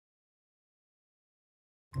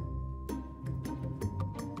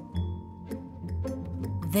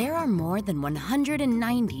There are more than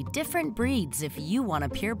 190 different breeds if you want a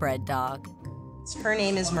purebred dog. Her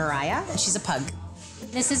name is Mariah, and she's a pug.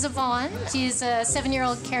 This is Yvonne. She's a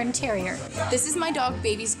 7-year-old Cairn Terrier. This is my dog,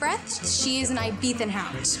 Baby's Breath. She is an Ibethan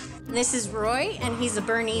Hound. This is Roy, and he's a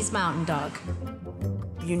Bernese Mountain Dog.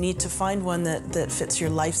 You need to find one that fits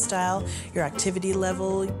your lifestyle, your activity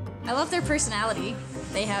level. I love their personality.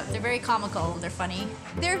 They're very comical, they're funny.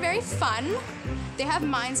 They're very fun. They have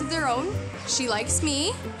minds of their own. She likes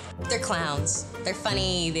me. They're clowns. They're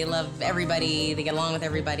funny, they love everybody, they get along with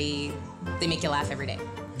everybody. They make you laugh every day.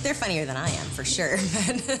 They're funnier than I am, for sure.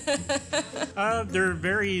 They're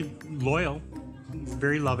very loyal,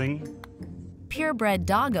 very loving. Purebred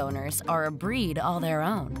dog owners are a breed all their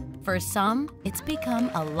own. For some, it's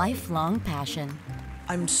become a lifelong passion.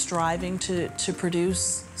 I'm striving to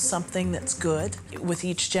produce something that's good. With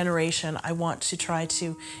each generation, I want to try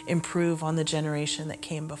to improve on the generation that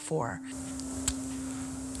came before.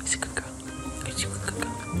 She's a good girl. She's a good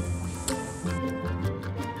girl.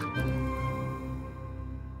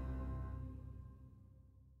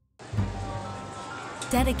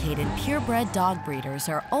 Dedicated purebred dog breeders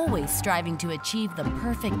are always striving to achieve the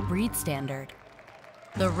perfect breed standard.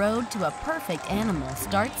 The road to a perfect animal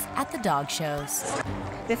starts at the dog shows.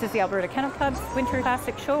 This is the Alberta Kennel Club's Winter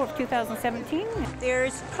Classic Show of 2017.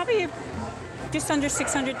 There's probably just under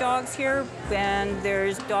 600 dogs here, and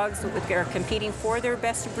there's dogs that are competing for their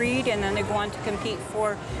best breed, and then they go on to compete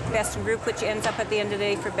for best in group, which ends up at the end of the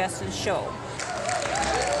day for best in show.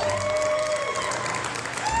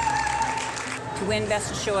 To win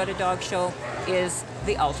best in show at a dog show is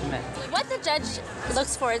the ultimate. What the judge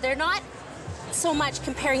looks for, they're not so much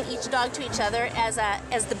comparing each dog to each other as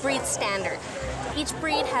the breed standard. Each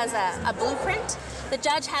breed has a blueprint. The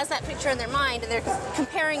judge has that picture in their mind, and they're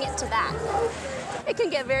comparing it to that. It can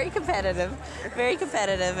get very competitive,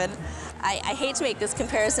 and I hate to make this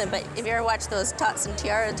comparison, but if you ever watch those Tots and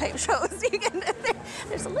Tiara type shows,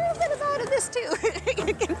 there's a little bit of that in this too.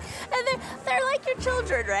 And they're like your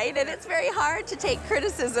children, right? And it's very hard to take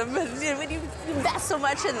criticism when you invest so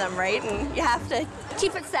much in them, right? And you have to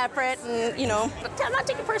keep it separate and, but not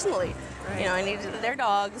take it personally. Right. They're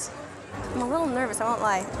dogs. I'm a little nervous, I won't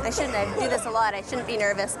lie. I do this a lot, I shouldn't be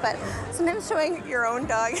nervous, but sometimes showing your own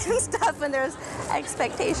dog and stuff when there's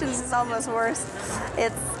expectations is almost worse.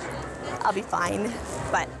 I'll be fine,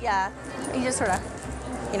 but yeah, you just sort of,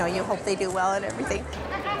 you hope they do well and everything.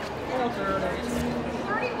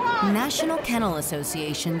 National Kennel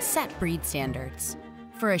Association set breed standards.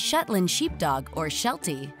 For a Shetland sheepdog or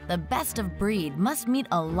Sheltie, the best of breed must meet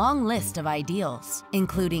a long list of ideals,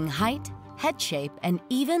 including height, head shape, and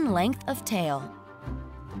even length of tail.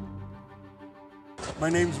 My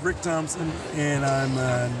name's Rick Thompson, and I'm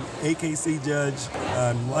an AKC judge.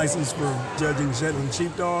 I'm licensed for judging Shetland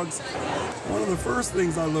sheepdogs. One of the first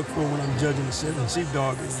things I look for when I'm judging a Shetland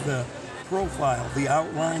sheepdog is the profile, the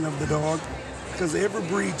outline of the dog, because every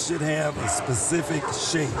breed should have a specific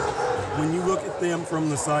shape. When you look at them from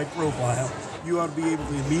the side profile, you ought to be able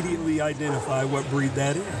to immediately identify what breed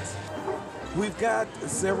that is. We've got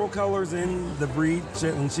several colors in the breed,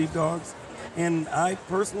 Shetland sheepdogs, and I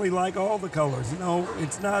personally like all the colors.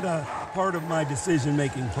 It's not a part of my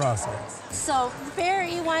decision-making process. So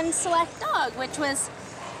Barry won Select Dog, which was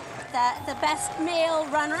the best male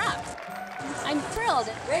runner-up. I'm thrilled.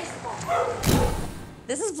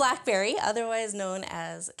 This is Blackberry, otherwise known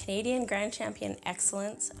as Canadian Grand Champion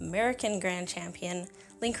Excellence, American Grand Champion,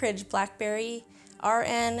 Linkridge Blackberry,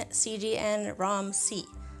 RN, CGN, ROM C.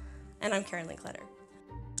 And I'm Karen Linkletter.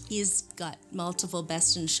 He's got multiple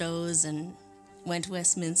best in shows and went to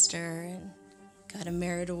Westminster and got a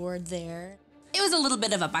merit award there. It was a little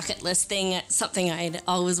bit of a bucket list thing, something I'd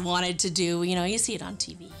always wanted to do. You see it on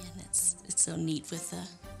TV, and it's so neat with the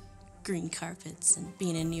green carpets and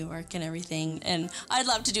being in New York and everything. And I'd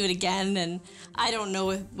love to do it again, and I don't know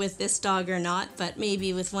if with this dog or not, but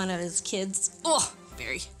maybe with one of his kids. Oh,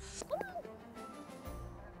 Barry.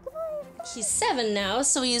 He's 7 now,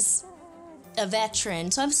 so he's a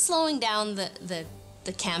veteran, so I'm slowing down the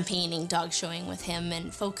campaigning dog showing with him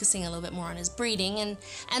and focusing a little bit more on his breeding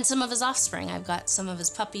and some of his offspring. I've got some of his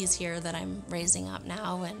puppies here that I'm raising up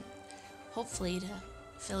now, and hopefully to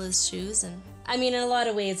fill his shoes. And I mean, in a lot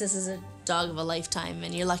of ways, this is a dog of a lifetime,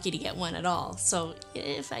 and you're lucky to get one at all. So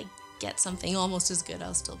if I get something almost as good,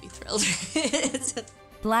 I'll still be thrilled.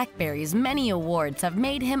 Blackberry's many awards have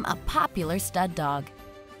made him a popular stud dog.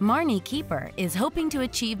 Marnie Keeper is hoping to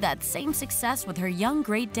achieve that same success with her young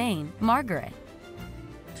Great Dane, Margaret.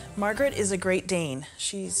 Margaret is a Great Dane.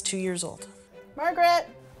 She's 2 years old. Margaret,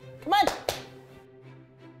 come on.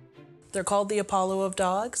 They're called the Apollo of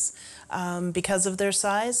dogs because of their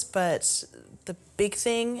size, but The big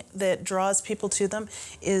thing that draws people to them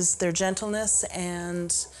is their gentleness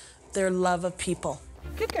and their love of people.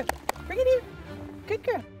 Good girl. Bring it here. Good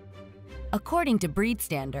girl. According to breed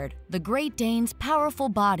standard, the Great Dane's powerful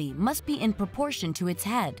body must be in proportion to its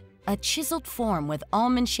head, a chiseled form with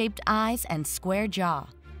almond-shaped eyes and square jaw.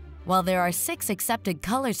 While there are 6 accepted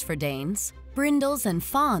colors for Danes, brindles and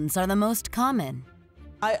fawns are the most common.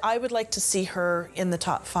 I would like to see her in the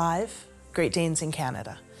top 5 Great Danes in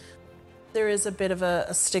Canada. There is a bit of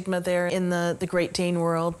a stigma there in the Great Dane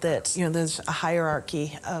world that, you know, there's a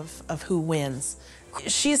hierarchy of who wins.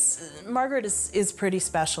 Margaret is pretty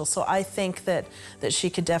special, so I think that she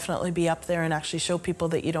could definitely be up there and actually show people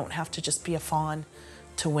that you don't have to just be a fawn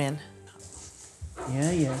to win.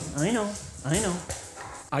 Yeah, I know.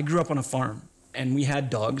 I grew up on a farm, and we had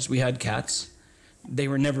dogs, we had cats. They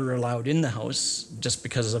were never allowed in the house just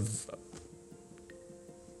because of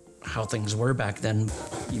how things were back then.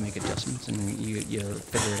 You make adjustments and you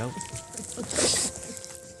figure it out.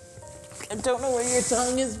 I don't know where your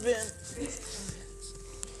tongue has been.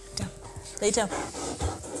 Down. Lay down.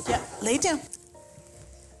 Yeah, lay down.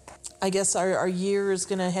 I guess our year is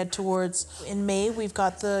going to head towards, in May, we've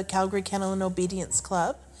got the Calgary Kennel and Obedience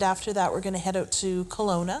Club. After that, we're going to head out to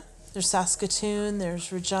Kelowna. There's Saskatoon,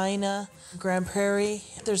 there's Regina, Grand Prairie.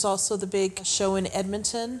 There's also the big show in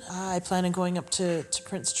Edmonton. I plan on going up to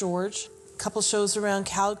Prince George. A couple shows around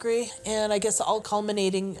Calgary, and I guess all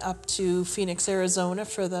culminating up to Phoenix, Arizona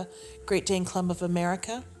for the Great Dane Club of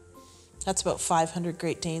America. That's about 500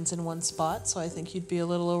 Great Danes in one spot, so I think you'd be a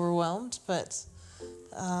little overwhelmed, but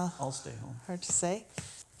I'll stay home. Hard to say.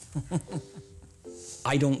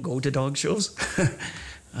 I don't go to dog shows.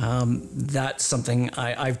 That's something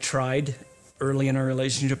I've tried early in our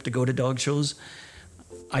relationship to go to dog shows.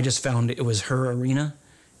 I just found it was her arena.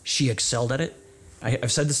 She excelled at it.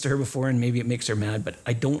 I've said this to her before, and maybe it makes her mad, but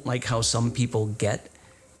I don't like how some people get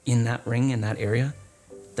in that ring, in that area.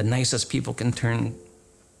 The nicest people can turn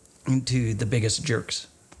into the biggest jerks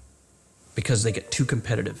because they get too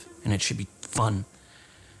competitive, and it should be fun.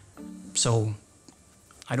 So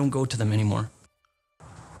I don't go to them anymore.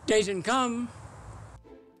 Jason, come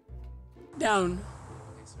down.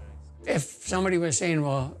 If somebody was saying,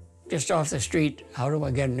 well, just off the street, how do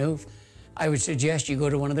I get a noof? I would suggest you go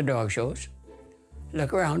to one of the dog shows.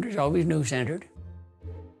 Look around, there's always noofs entered.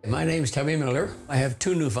 My name's Tubby Miller. I have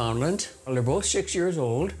 2 Newfoundlands. They're both 6 years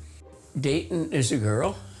old. Dayton is a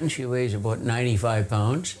girl, and she weighs about 95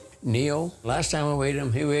 pounds. Neo, last time I weighed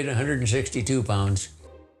him, he weighed 162 pounds.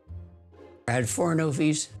 I had 4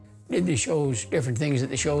 noofies, did the shows, different things at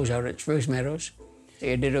the shows out at Spruce Meadows.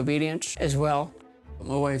 I did obedience as well.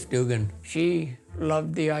 My wife, Dugan, she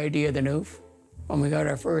loved the idea of the noof. When we got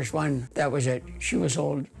our first one, that was it. She was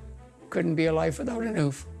sold. Couldn't be a life without a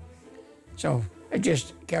noof. So it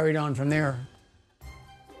just carried on from there.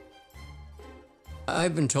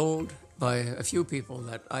 I've been told by a few people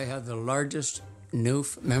that I have the largest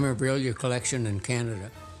noof memorabilia collection in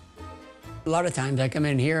Canada. A lot of times I come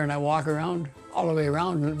in here and I walk around, all the way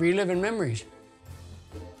around, and reliving memories.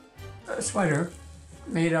 A sweater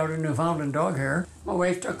made out of Newfoundland dog hair. My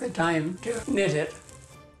wife took the time to knit it.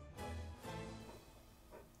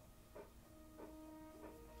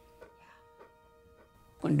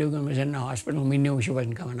 When Dugan was in the hospital, we knew she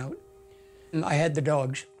wasn't coming out. And I had the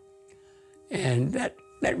dogs, and that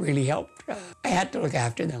really helped. I had to look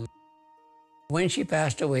after them. When she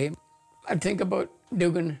passed away, I'd think about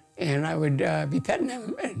Dugan, and I would be petting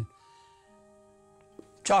them and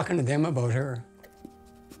talking to them about her.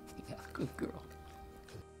 Yeah, good girl.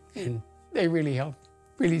 And they really helped,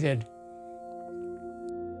 really did.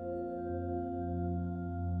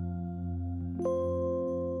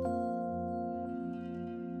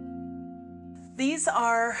 These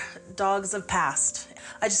are dogs of past.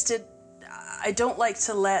 I don't like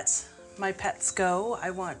to let my pets go. I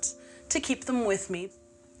want to keep them with me.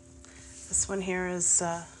 This one here is,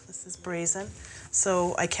 this is Brazen.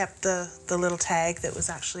 So I kept the little tag that was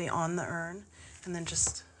actually on the urn and then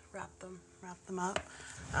just wrap them up.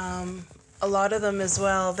 A lot of them as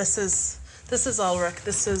well. This is Ulrich.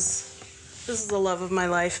 This is the love of my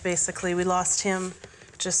life, basically. We lost him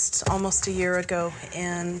just almost a year ago,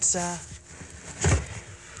 and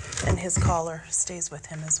his collar stays with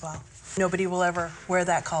him as well. Nobody will ever wear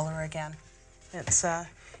that collar again. It's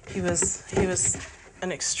he was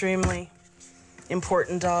an extremely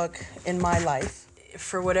important dog in my life.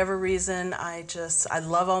 For whatever reason, I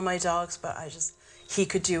love all my dogs, but he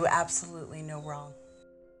could do absolutely no wrong.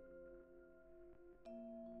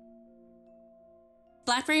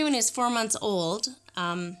 Blackberry, when he was 4 months old,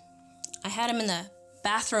 I had him in the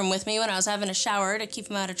bathroom with me when I was having a shower to keep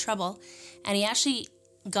him out of trouble, and he actually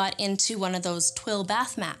got into one of those twill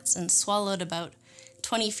bath mats and swallowed about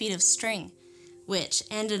 20 feet of string, which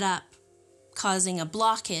ended up causing a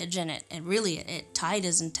blockage, and it tied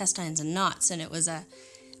his intestines in knots, and it was a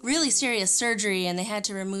really serious surgery, and they had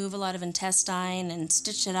to remove a lot of intestine and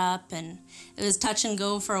stitch it up, and it was touch and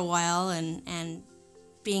go for a while, and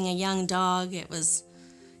being a young dog, it was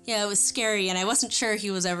scary, and I wasn't sure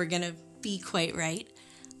he was ever going to be quite right.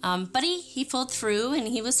 But he pulled through, and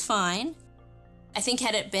he was fine. I think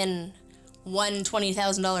had it been one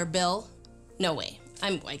 $20,000 bill, no way.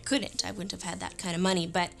 I wouldn't have had that kind of money,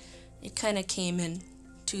 but it kind of came in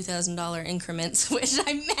 $2,000 increments, which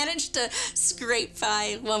I managed to scrape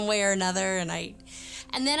by one way or another. And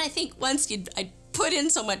then I think once I put in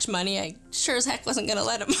so much money, I sure as heck wasn't going to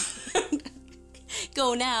let him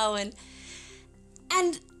go now. And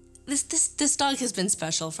this dog has been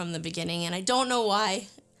special from the beginning, and I don't know why.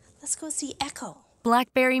 Let's go see Echo.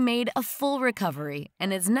 Blackberry made a full recovery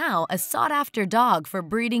and is now a sought-after dog for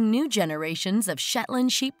breeding new generations of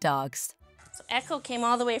Shetland sheepdogs. So Echo came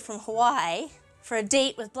all the way from Hawaii for a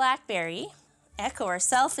date with Blackberry. Echo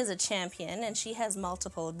herself is a champion, and she has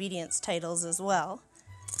multiple obedience titles as well.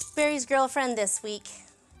 Barry's girlfriend this week.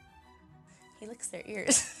 He licks their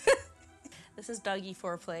ears. This is doggy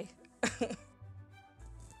foreplay.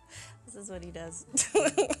 This is what he does.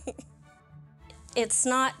 It's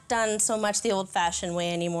not done so much the old-fashioned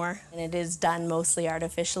way anymore, and it is done mostly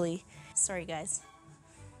artificially. Sorry, guys.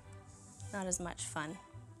 Not as much fun.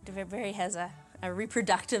 Barry has a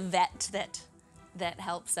reproductive vet that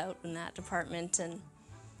helps out in that department,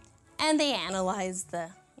 and they analyze the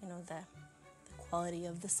quality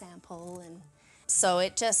of the sample, and so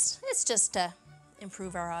it's just to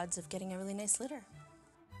improve our odds of getting a really nice litter.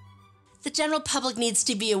 The general public needs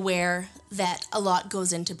to be aware that a lot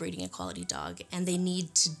goes into breeding a quality dog, and they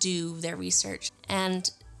need to do their research.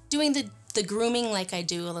 And doing the grooming like I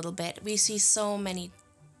do a little bit, we see so many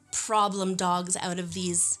problem dogs out of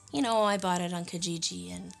these. I bought it on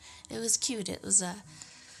Kijiji, and it was cute. It was a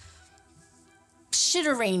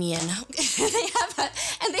Shitteranian.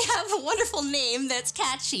 they have a wonderful name that's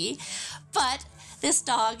catchy, but this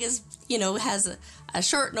dog has a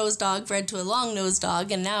short-nosed dog bred to a long-nosed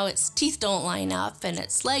dog, and now its teeth don't line up, and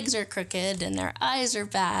its legs are crooked, and their eyes are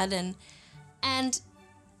bad, and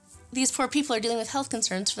these poor people are dealing with health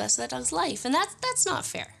concerns for the rest of that dog's life, and that's not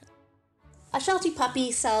fair. A Sheltie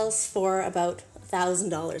puppy sells for about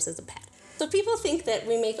 $1,000 as a pet. So people think that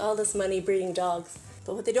we make all this money breeding dogs,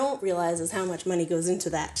 but what they don't realize is how much money goes into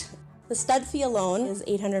that. The stud fee alone is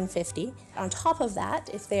 $850. On top of that,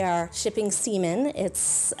 if they are shipping semen,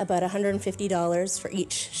 it's about $150 for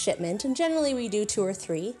each shipment, and generally we do 2 or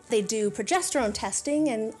 3. They do progesterone testing,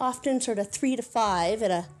 and often sort of 3 to 5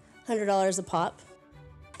 at $100 a pop.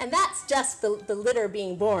 And that's just the litter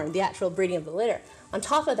being born, the actual breeding of the litter. On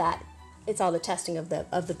top of that, it's all the testing of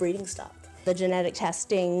the breeding stock. The genetic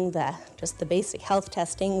testing, just the basic health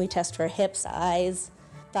testing. We test for hips, eyes,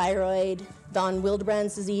 thyroid, von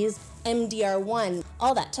Willebrand's disease, MDR1,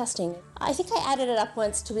 all that testing. I think I added it up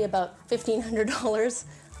once to be about $1,500,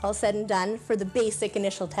 all said and done, for the basic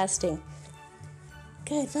initial testing.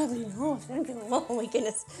 Good, lovely. Oh my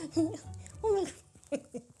goodness.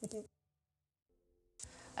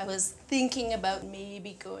 I was thinking about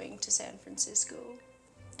maybe going to San Francisco.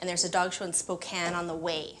 And there's a dog show in Spokane on the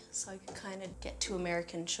way, so I could kind of get 2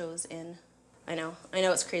 American shows in. I know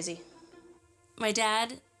it's crazy. My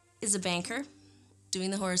dad is a banker. Doing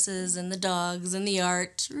the horses and the dogs and the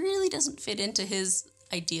art really doesn't fit into his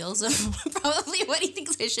ideals of probably what he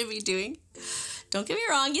thinks I should be doing. Don't get me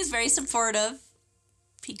wrong, he's very supportive.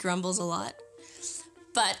 He grumbles a lot.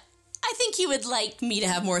 But I think he would like me to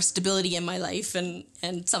have more stability in my life and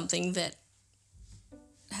something that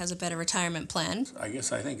has a better retirement plan. I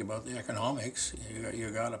guess I think about the economics.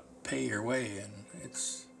 You got to pay your way, and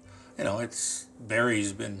it's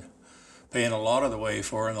Barry's been paying a lot of the way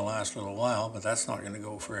for in the last little while, but that's not going to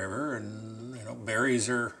go forever. And berries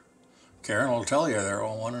are, Karen will tell you, they're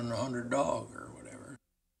all 1 in 100 dog or whatever.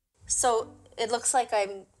 So it looks like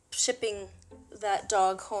I'm shipping that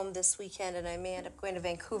dog home this weekend, and I may end up going to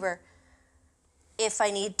Vancouver. If I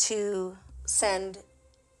need to send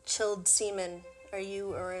chilled semen, are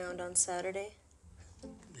you around on Saturday?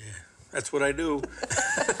 Yeah, that's what I do.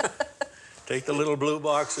 Take the little blue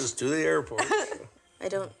boxes to the airport.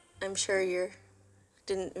 I'm sure you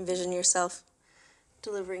didn't envision yourself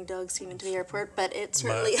delivering dog semen to the airport, but it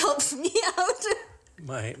certainly helps me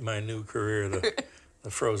out. My new career,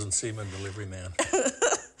 the frozen semen delivery man.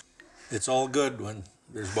 It's all good when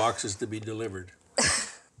there's boxes to be delivered.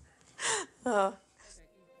 Oh.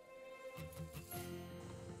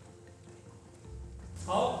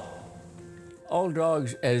 All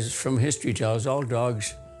dogs, as from history tells, all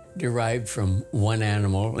dogs derived from one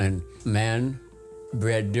animal, and man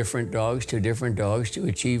bred different dogs to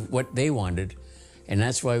achieve what they wanted. And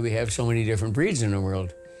that's why we have so many different breeds in the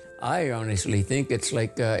world. I honestly think it's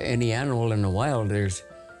like any animal in the wild.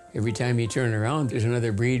 Every time you turn around, there's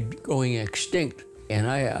another breed going extinct. And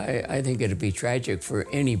I think it'd be tragic for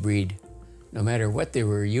any breed, no matter what they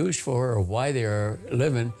were used for or why they are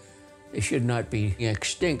living. They should not be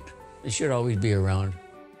extinct. They should always be around.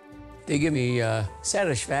 They give me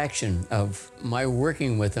satisfaction of my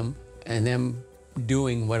working with them and them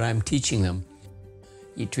doing what I'm teaching them.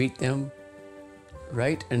 You treat them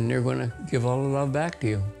right, and they're going to give all the love back to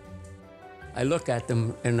you. I look at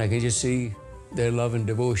them, and I can just see their love and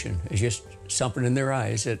devotion. It's just something in their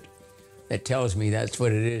eyes that tells me that's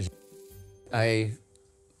what it is. I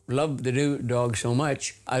love the new dog so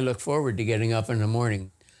much, I look forward to getting up in the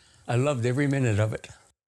morning. I loved every minute of it.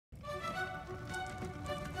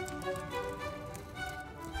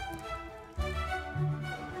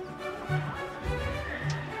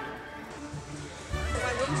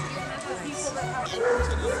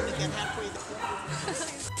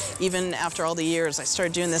 Even after all the years, I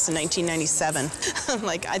started doing this in 1997. I'm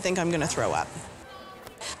like, I think I'm gonna throw up.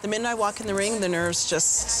 The minute I walk in the ring, the nerves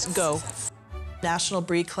just go. National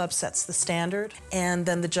Breed Club sets the standard, and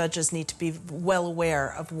then the judges need to be well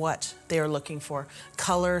aware of what they are looking for.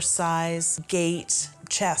 Color, size, gait,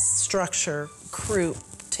 chest, structure, croup,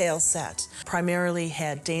 tail set. Primarily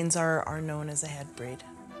head. Danes are known as a head breed.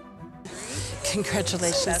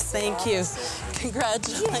 Congratulations. That's thank awesome. you.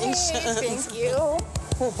 Congratulations. Yay, thank you.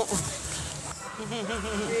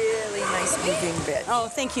 Really nice moving bit. Oh,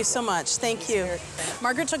 thank you so much. Thank you.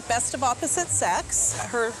 Margaret took best of opposite sex.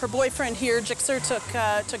 Her boyfriend here, Jixer,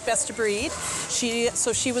 took best of breed.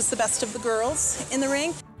 So she was the best of the girls in the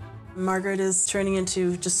ring. Margaret is turning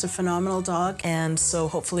into just a phenomenal dog, and so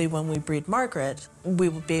hopefully when we breed Margaret, we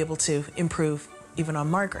will be able to improve even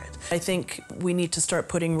on Margaret. I think we need to start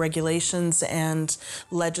putting regulations and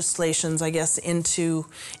legislations, I guess, into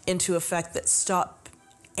effect that stop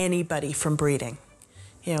anybody from breeding.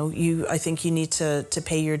 You know, I think you need to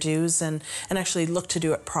pay your dues and actually look to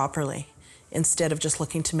do it properly instead of just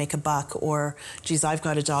looking to make a buck or, geez, I've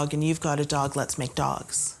got a dog and you've got a dog, let's make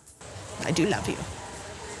dogs. I do love you.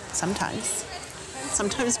 Sometimes.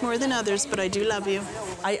 Sometimes more than others, but I do love you.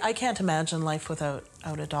 I can't imagine life without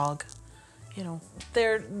a dog. You know,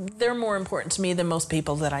 they're more important to me than most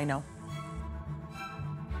people that I know.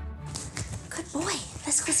 Good boy.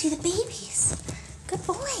 Let's go see the babies. Good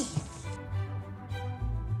boy.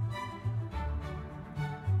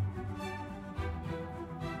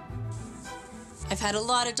 I've had a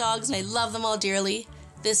lot of dogs and I love them all dearly.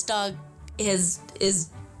 This dog is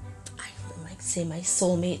I might say my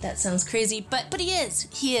soulmate. That sounds crazy, but he is.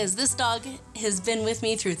 He is. This dog has been with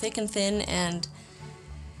me through thick and thin, and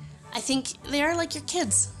I think they are like your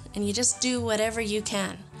kids, and you just do whatever you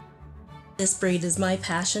can. This breed is my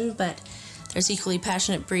passion, but there's equally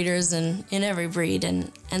passionate breeders in every breed,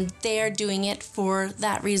 and they are doing it for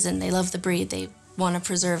that reason. They love the breed. They want to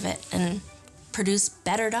preserve it and produce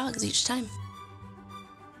better dogs each time.